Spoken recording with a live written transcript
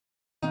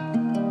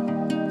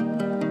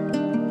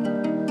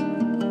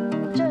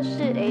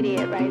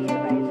radiate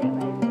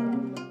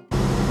rising.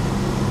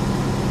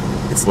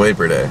 It's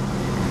Labor Day.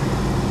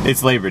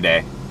 It's Labor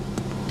Day.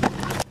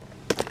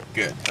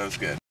 Good, that was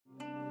good.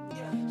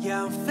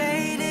 Yeah, I'm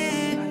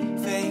faded,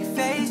 fake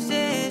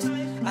faces,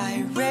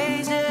 I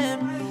raise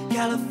them,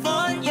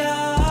 California,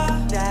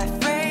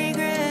 that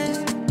fragrance,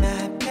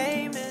 that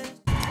payment.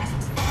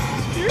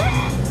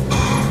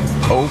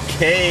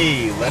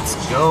 Okay, let's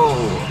go.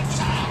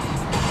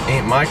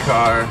 Ain't my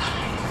car.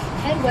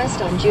 Head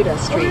west on Judah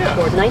Street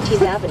toward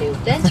 19th Avenue,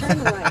 then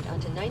turn right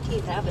onto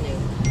 19th Avenue.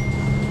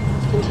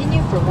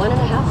 Continue for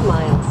 1.5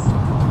 miles.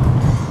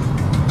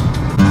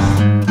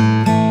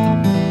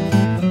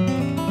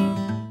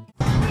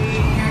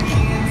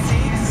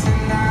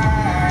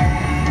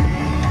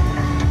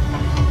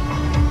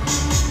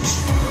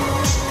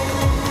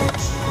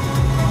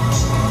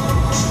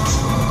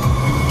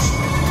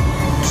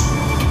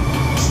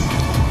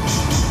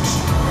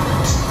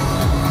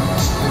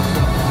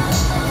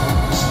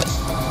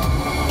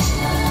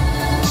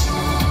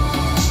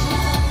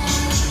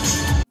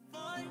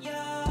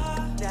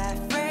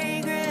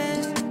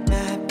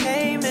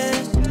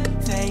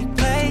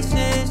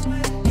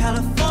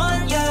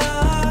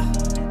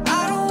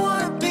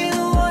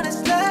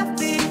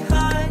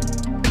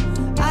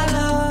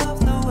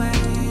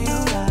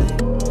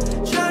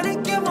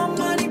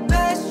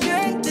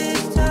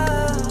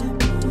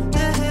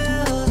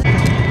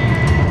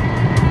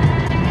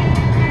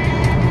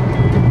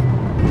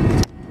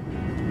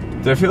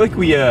 So I feel like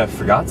we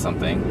forgot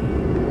something.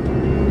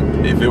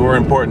 If it were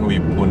important, we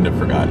wouldn't have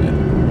forgotten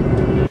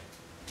it.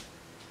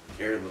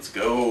 Here, let's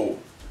go.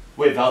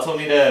 Wait, Val told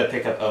me to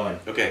pick up Owen.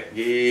 Okay,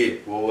 yeah.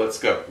 Well, let's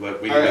go.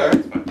 We can go.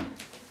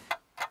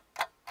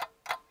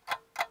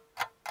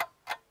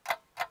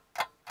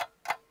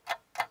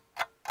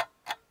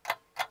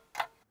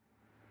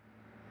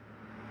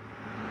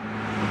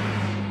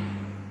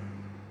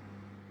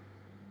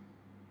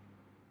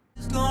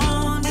 It's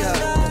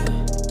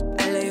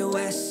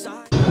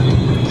fine.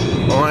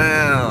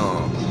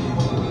 Wow.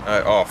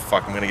 Oh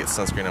fuck, I'm gonna get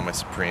sunscreen on my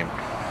Supreme.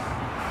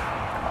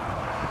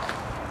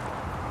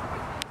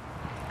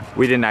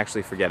 We didn't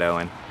actually forget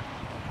Owen.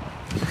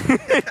 I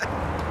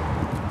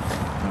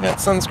got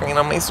sunscreen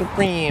on my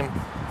Supreme.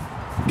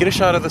 Get a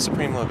shot of the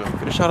Supreme logo.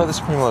 Get a shot of the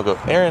Supreme logo.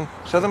 Aaron,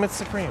 show them it's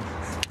Supreme.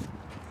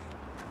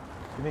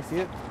 Can they see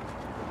it?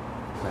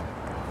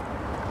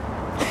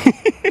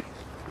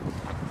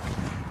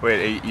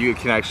 Wait, you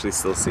can actually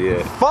still see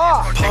it.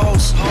 Fuck!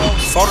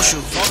 Photo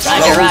shoot.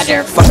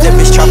 Roger. Fuck that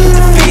bitch, try put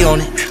the fee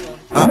on it.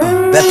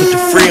 Bet put the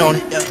free on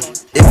it.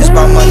 If it's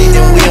about money,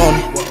 then we on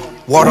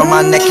it. Water on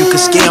my neck, you can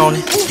ski on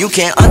it. You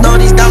can't undo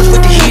these dollars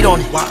with the heat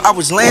on it. I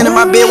was laying in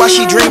my bed while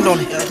she dreamed on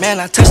it.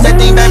 Man, I touched that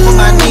thing back from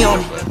my knee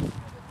on it.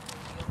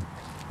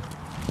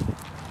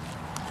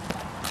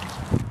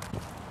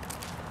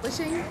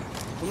 Wishing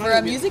for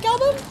a music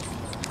album?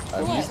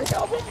 A music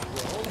album?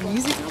 A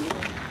music album?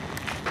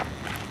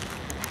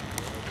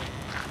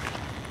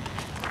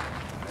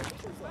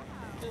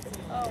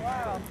 Oh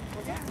wow.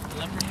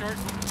 Leopard shark?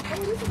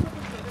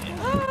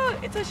 Oh,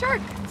 it's a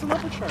shark. It's a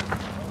leopard shark.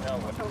 No,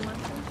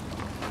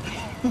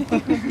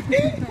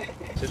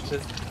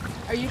 Just.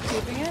 Are you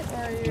keeping it or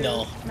are you?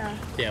 No. No.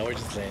 Yeah, we're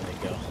just letting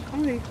it go.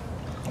 Okay.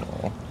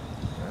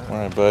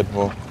 Alright, bud.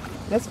 Well,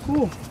 That's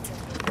cool.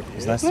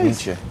 it's nice to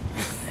meet you.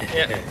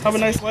 Yeah. Have a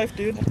nice life,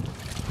 dude.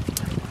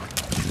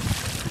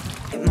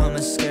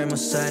 Mama scared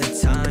most of the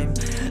time.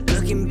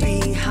 Looking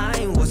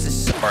behind, what's the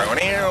song?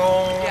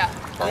 Yeah.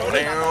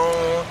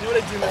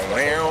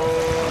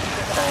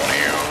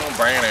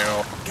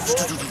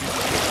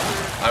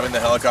 I'm in the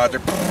helicopter.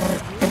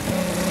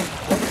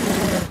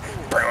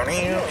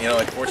 You know,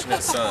 like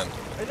Fortunate Son.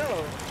 I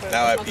know.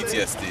 Now I have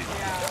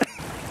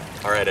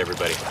PTSD. All right,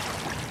 everybody.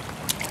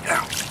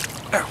 Ow,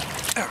 ow,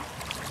 ow.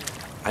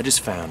 I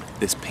just found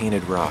this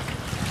painted rock.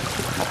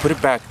 I put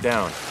it back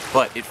down,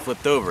 but it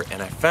flipped over,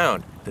 and I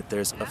found that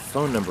there's a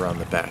phone number on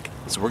the back.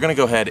 So we're gonna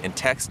go ahead and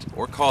text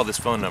or call this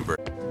phone number.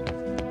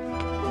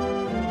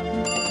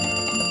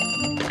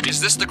 Is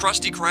this the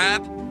Krusty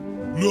Krab?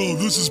 No,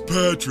 this is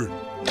Patrick.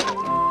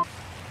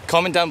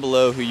 Comment down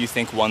below who you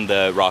think won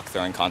the rock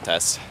throwing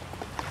contest.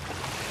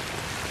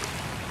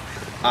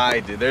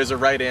 I did. There's a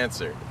right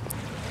answer.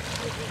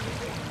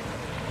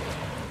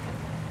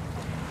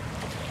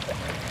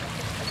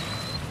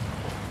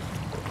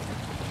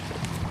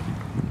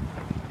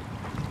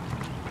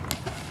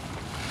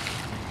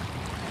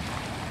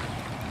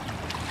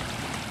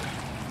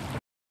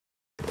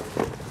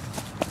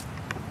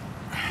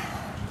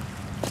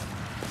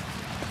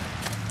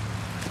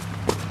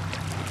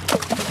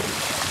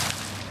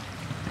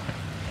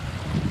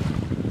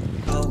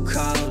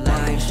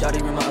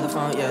 Shawty with my other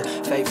phone, yeah.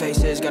 Fake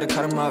faces, gotta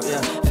cut them up,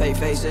 yeah. Fake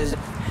faces.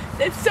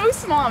 It's so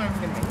small. I'm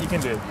gonna make You can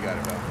do it. You got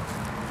it, bro.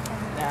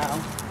 now.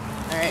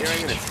 Alright. You're not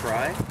gonna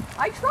try?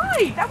 I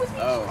tried! That was me!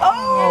 Oh.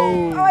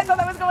 Oh! I thought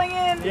that was going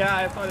in! Yeah,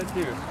 I thought it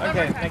too.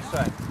 Okay, next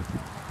try.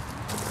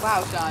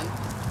 Wow, Sean.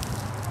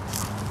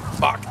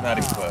 Fuck, not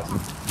even close.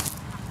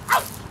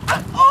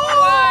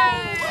 Oh!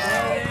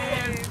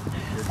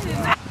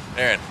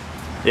 Aaron,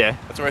 Yeah.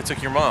 that's where I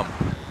took your mom.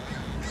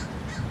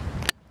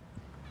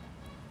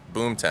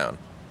 Boomtown.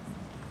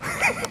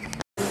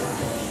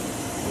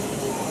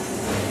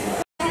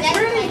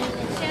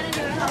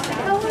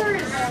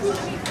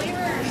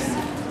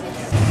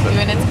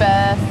 Doing its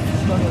best.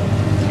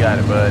 You got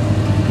it, bud.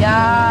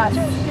 Yeah.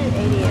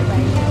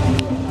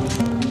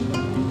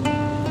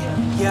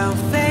 Yeah,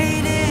 I'm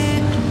faded.